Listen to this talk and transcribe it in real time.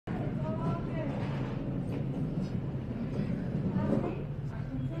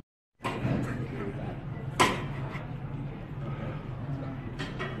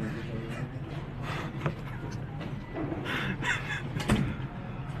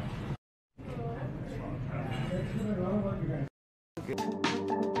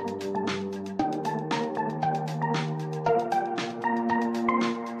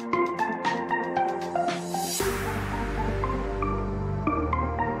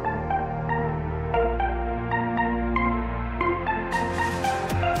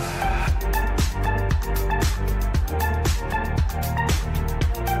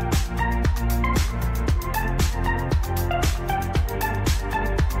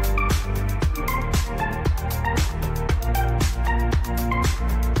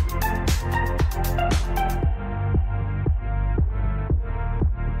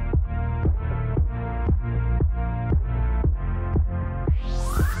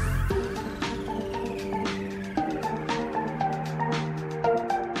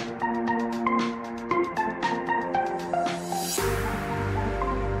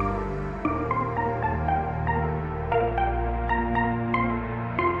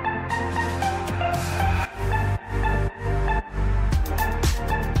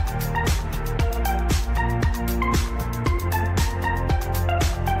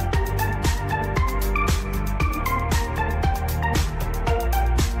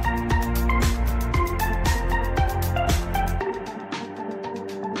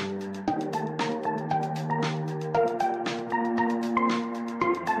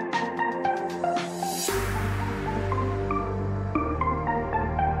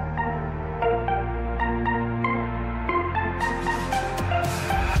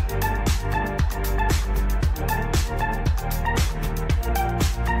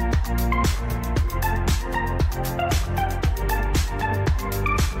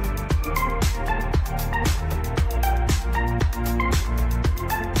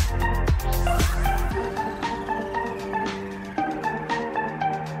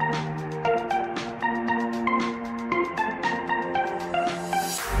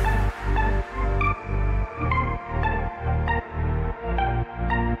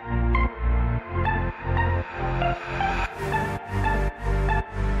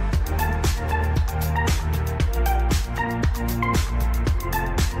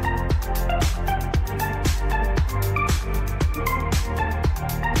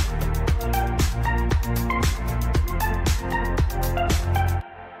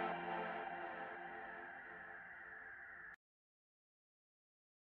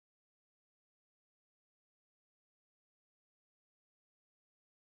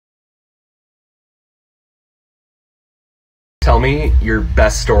Tell me your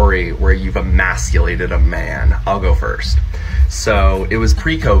best story where you've emasculated a man. I'll go first. So, it was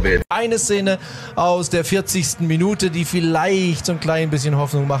pre-COVID. Eine Szene aus der 40. Minute, die vielleicht so ein klein bisschen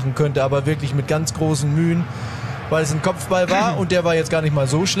Hoffnung machen könnte, aber wirklich mit ganz großen Mühen, weil es ein Kopfball war und der war jetzt gar nicht mal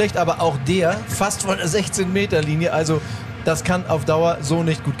so schlecht, aber auch der fast von der 16-Meter-Linie, also das kann auf Dauer so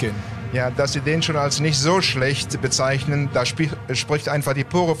nicht gut gehen. Ja, dass Sie den schon als nicht so schlecht bezeichnen, da spricht einfach die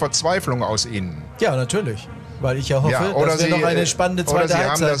pure Verzweiflung aus Ihnen. Ja, natürlich. Weil ich ja hoffe, Ja, dass wir noch eine spannende zweite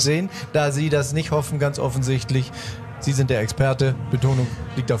Halbzeit sehen, da Sie das nicht hoffen, ganz offensichtlich. Sie sind der Experte, Betonung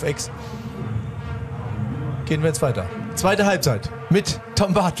liegt auf Ex. Gehen wir jetzt weiter. Zweite Halbzeit mit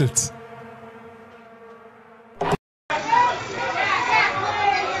Tom Bartels.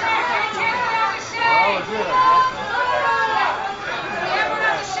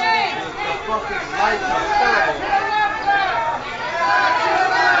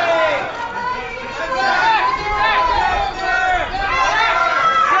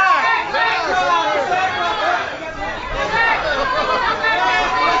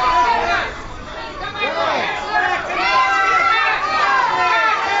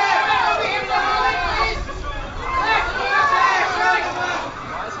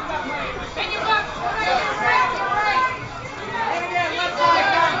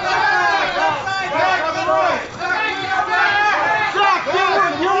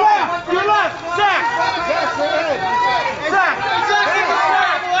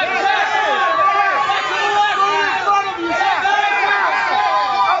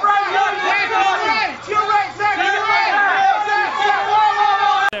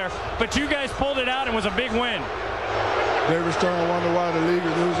 But you guys pulled it out and was a big win. David Stern wonder why the league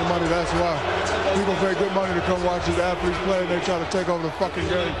is losing money. That's why. People pay good money to come watch these athletes play and they try to take over the fucking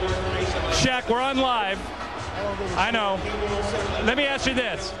game. Shaq, we're on live. I know. Let me ask you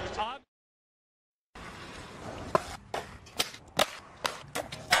this.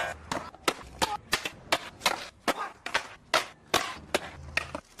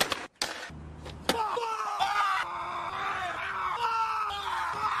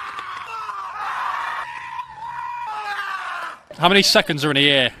 How many seconds are in a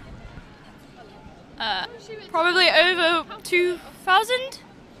year? Probably over 2,000?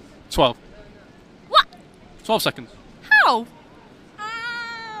 12. What? 12 seconds. How?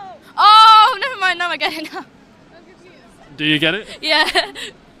 Oh, never mind. Now I get it now. Do you get it? Yeah.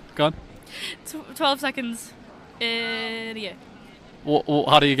 Go on. 12 seconds in a year.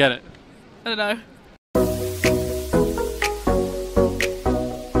 How do you get it? I don't know.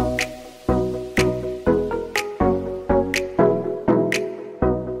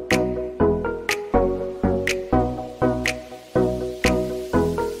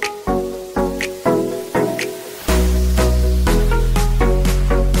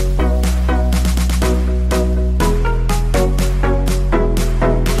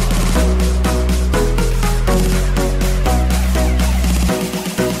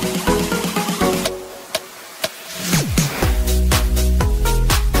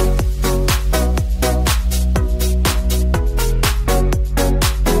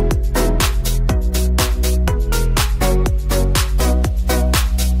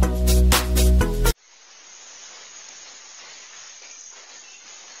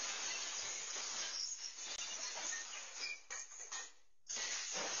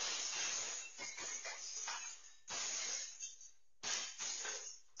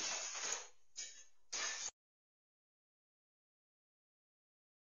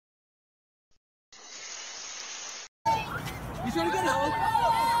 He's trying to get it.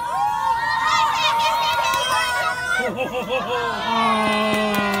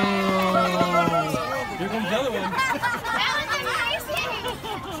 Here comes the other one.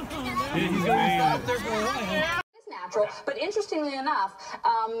 He's going to stop there for a while. Natural, but interestingly enough,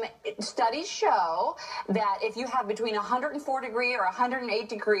 studies show that if you have between 104 degree or 108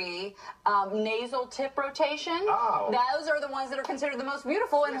 degree nasal tip rotation, those are the ones that are considered the most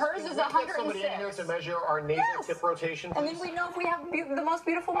beautiful, and hers is 106. Somebody in here to measure our nasal tip rotation. And then we know if we have the most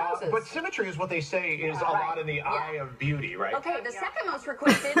beautiful noses. But symmetry is what they say is a lot in the eye of beauty, right? Okay, the second most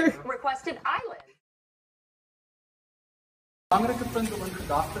requested eyelid. Belangrike punt om in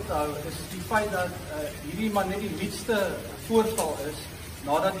gedagte te hou is die feit dat hierdie maar net die nuutste voorval is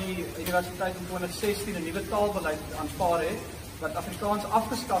nadat die universiteit in 2016 'n nuwe taalbeleid aanvaar het wat Afrikaans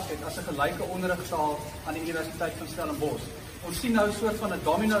afgeskaf het as 'n gelyke onderrigtaal aan die Universiteit van Stellenbosch. Ons sien nou 'n soort van 'n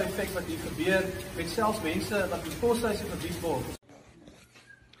domino effek wat hier gebeur met selfs mense wat in koshuise verbied word.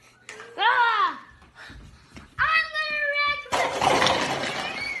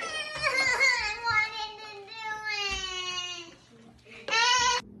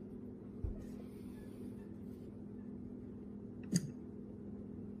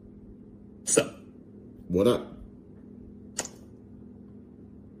 What up?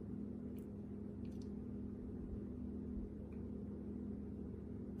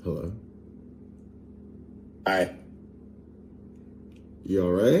 Hello. Hi. You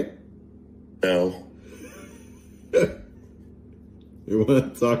alright? No. You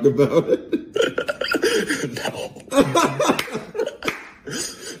want to talk about it? No.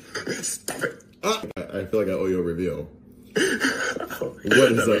 Stop it. I feel like I owe you a reveal.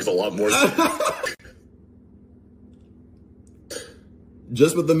 That makes a lot more sense.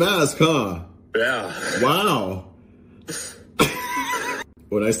 Just with the mask, huh? Yeah. Wow.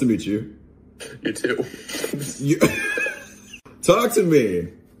 Well, nice to meet you. You too. Talk to me.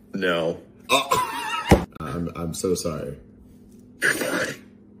 No. I'm so sorry.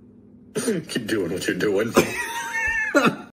 Keep doing what you're doing.